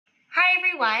Hi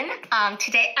everyone.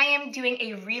 Today I am doing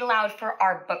a read aloud for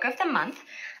our book of the month.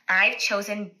 I've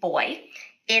chosen Boy.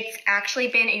 It's actually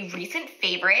been a recent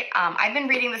favorite. I've been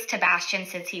reading this to Bastion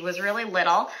since he was really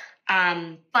little,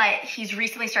 but he's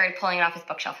recently started pulling it off his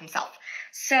bookshelf himself.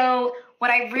 So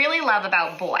what I really love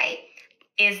about Boy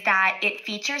is that it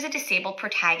features a disabled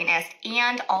protagonist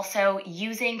and also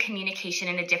using communication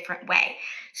in a different way.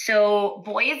 So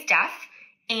Boy is deaf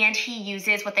and he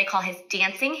uses what they call his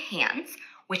dancing hands,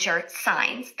 which are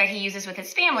signs that he uses with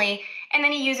his family. And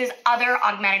then he uses other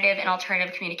augmentative and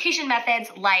alternative communication methods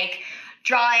like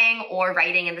drawing or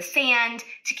writing in the sand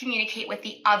to communicate with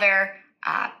the other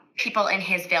people in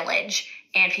his village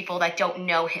and people that don't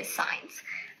know his signs.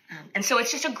 And so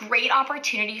it's just a great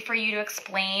opportunity for you to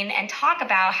explain and talk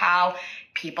about how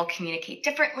people communicate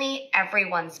differently.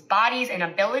 Everyone's bodies and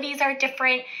abilities are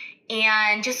different,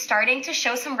 and just starting to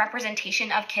show some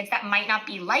representation of kids that might not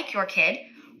be like your kid.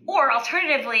 Or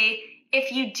alternatively,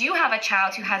 if you do have a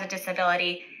child who has a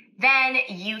disability, then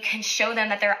you can show them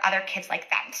that there are other kids like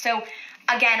them. So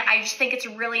again, I just think it's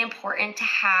really important to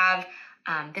have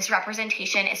this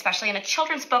representation, especially in a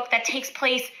children's book that takes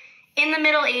place in the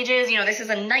Middle Ages. You know, this is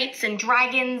a knights and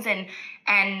dragons and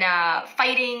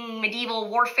fighting medieval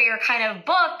warfare kind of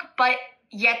book, but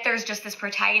yet there's just this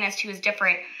protagonist who is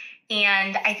different.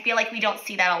 And I feel like we don't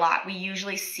see that a lot. We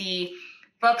usually see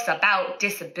books about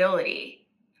disability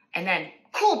and then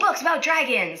cool books about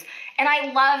dragons. And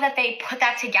I love that they put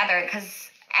that together because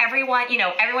everyone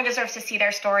deserves to see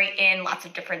their story in lots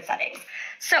of different settings.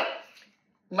 So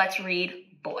let's read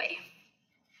Boy.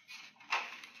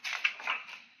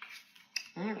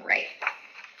 All right.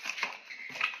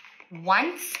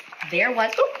 Once there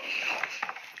was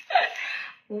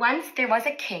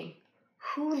a king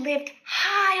who lived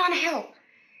high on a hill.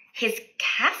 His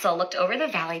castle looked over the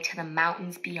valley to the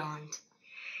mountains beyond.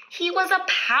 He was a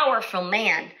powerful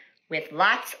man with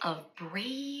lots of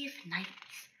brave knights.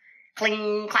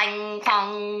 Cling, clang,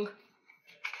 clong.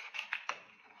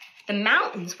 The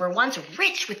mountains were once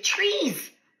rich with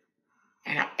trees,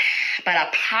 but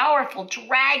a powerful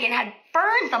dragon had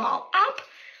burned them all up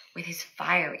with his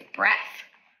fiery breath.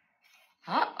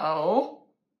 Uh-oh.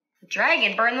 The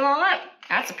dragon burned them all up.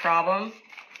 That's a problem.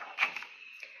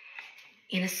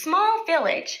 In a small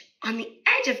village on the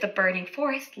edge of the burning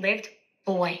forest lived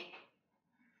Boy.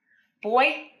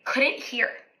 Boy couldn't hear,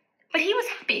 but he was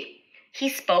happy. He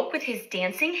spoke with his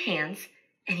dancing hands,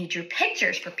 and he drew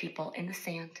pictures for people in the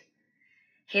sand.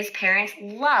 His parents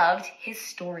loved his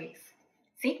stories.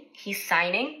 See, he's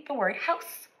signing the word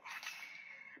house.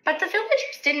 But the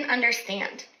villagers didn't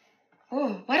understand.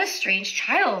 Oh, what a strange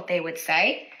child, they would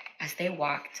say as they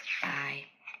walked by.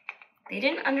 They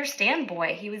didn't understand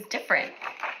Boy. He was different.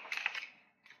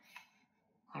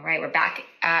 All right, we're back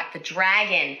at the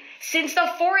dragon. Since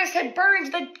the forest had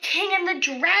burned, the king and the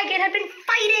dragon had been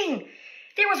fighting.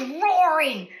 There was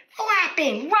roaring,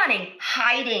 flapping, running,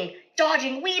 hiding,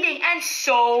 dodging, weaving, and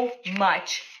so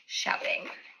much shouting.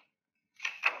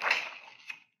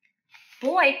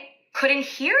 Boy couldn't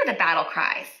hear the battle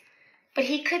cries, but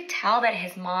he could tell that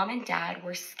his mom and dad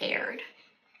were scared.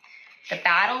 The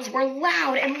battles were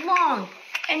loud and long,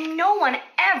 and no one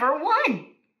ever won.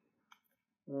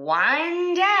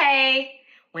 One day,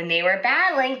 when they were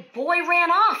battling, Boy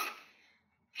ran off,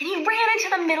 and he ran into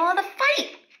the middle of the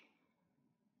fight.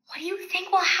 What do you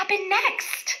think will happen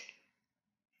next?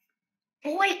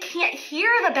 Boy can't hear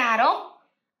the battle.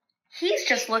 He's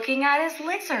just looking at his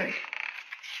lizard.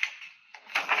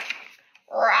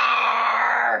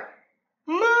 Roar!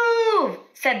 Move,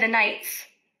 said the knights.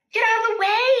 Get out of the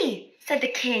way, said the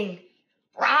king.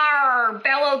 Roar,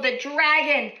 bellowed the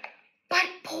dragon. But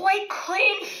Boy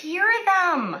couldn't hear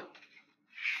them.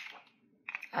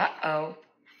 Uh-oh.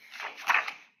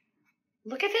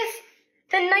 Look at this.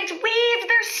 The knights waved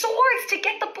their swords to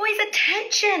get the boy's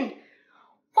attention.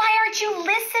 Why aren't you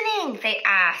listening? They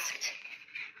asked.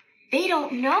 They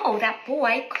don't know that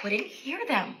Boy couldn't hear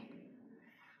them.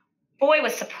 Boy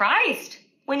was surprised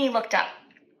when he looked up.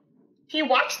 He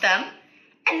watched them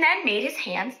and then made his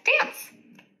hands dance.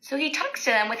 So he talks to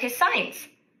them with his signs.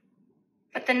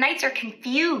 But the knights are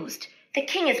confused. The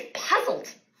king is puzzled.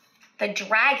 The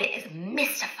dragon is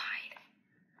mystified.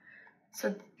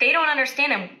 So they don't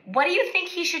understand him. What do you think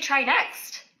he should try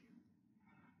next?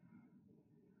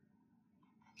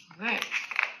 All right.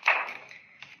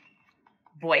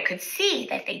 Boy could see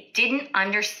that they didn't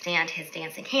understand his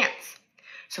dancing hands.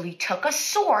 So he took a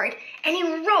sword and he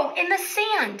wrote in the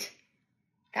sand.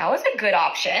 That was a good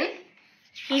option.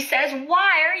 He says,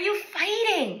 "Why are you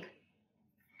fighting?"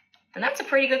 And that's a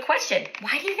pretty good question.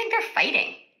 Why do you think they're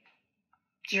fighting?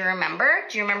 Do you remember?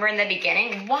 Do you remember in the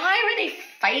beginning? Why were they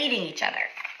fighting each other?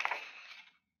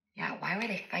 Why were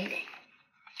they fighting?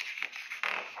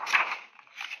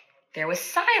 There was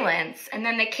silence, and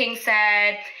then the king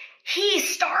said, he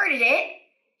started it.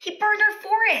 He burned our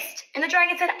forest. And the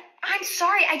dragon said, I'm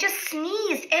sorry, I just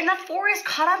sneezed, and the forest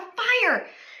caught on fire.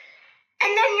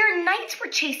 And then your knights were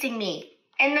chasing me.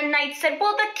 And the knight said,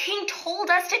 well, the king told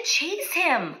us to chase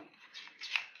him.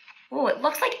 Oh, it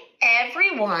looks like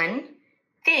everyone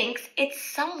thinks it's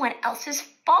someone else's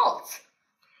fault.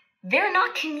 They're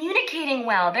not communicating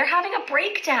well. They're having a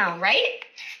breakdown, right?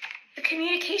 The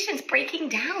communication's breaking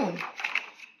down.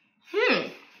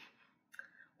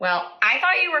 Well, I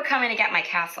thought you were coming to get my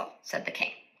castle, said the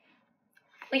king.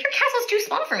 Well, your castle's too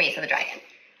small for me, said the dragon.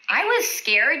 I was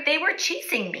scared they were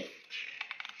chasing me.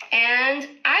 And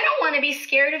I don't want to be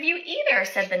scared of you either,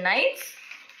 said the knights.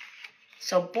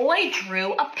 So Boy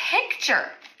drew a picture.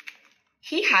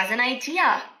 He has an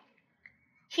idea.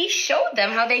 He showed them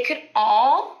how they could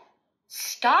all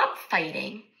stop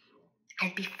fighting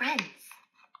and be friends.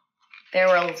 There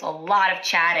was a lot of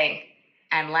chatting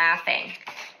and laughing.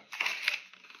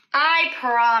 I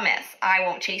promise I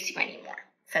won't chase you anymore,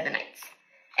 said the knights.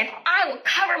 And I will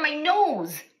cover my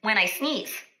nose when I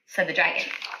sneeze, said the dragon.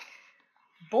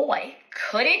 Boy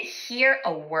couldn't hear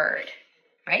a word,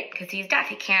 right? Because he's deaf,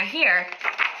 he can't hear.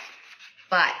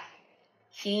 But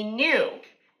he knew.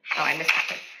 Oh, I missed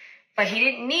that. But he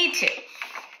didn't need to,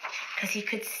 because he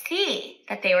could see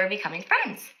that they were becoming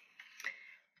friends.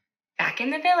 Back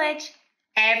in the village,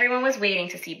 everyone was waiting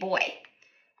to see Boy.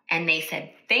 And they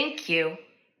said, thank you,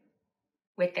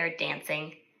 with their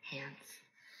dancing hands.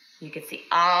 You could see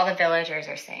all the villagers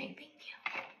are saying thank you.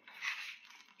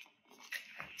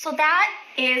 So that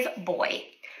is Boy.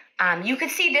 You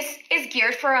could see this is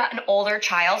geared for an older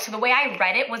child. So the way I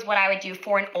read it was what I would do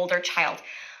for an older child.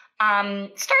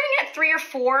 Starting at 3 or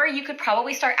 4, you could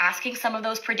probably start asking some of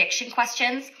those prediction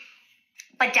questions.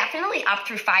 But definitely up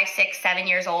through 5, 6, 7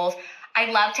 years old,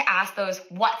 I love to ask those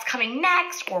what's coming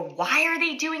next, or why are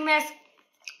they doing this?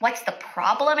 What's the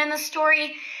problem in the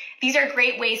story? These are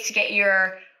great ways to get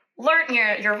your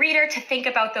reader to think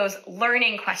about those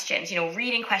learning questions,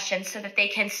 reading questions, so that they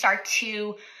can start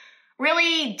to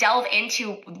really delve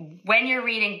into, when you're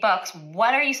reading books,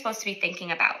 what are you supposed to be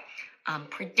thinking about?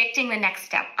 Predicting the next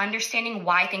step, understanding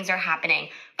why things are happening,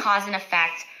 cause and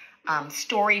effect,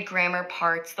 story, grammar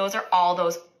parts. Those are all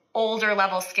those older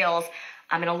level skills.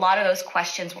 And a lot of those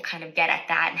questions will kind of get at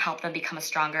that and help them become a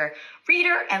stronger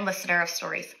reader and listener of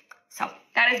stories. So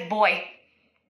that is Boy.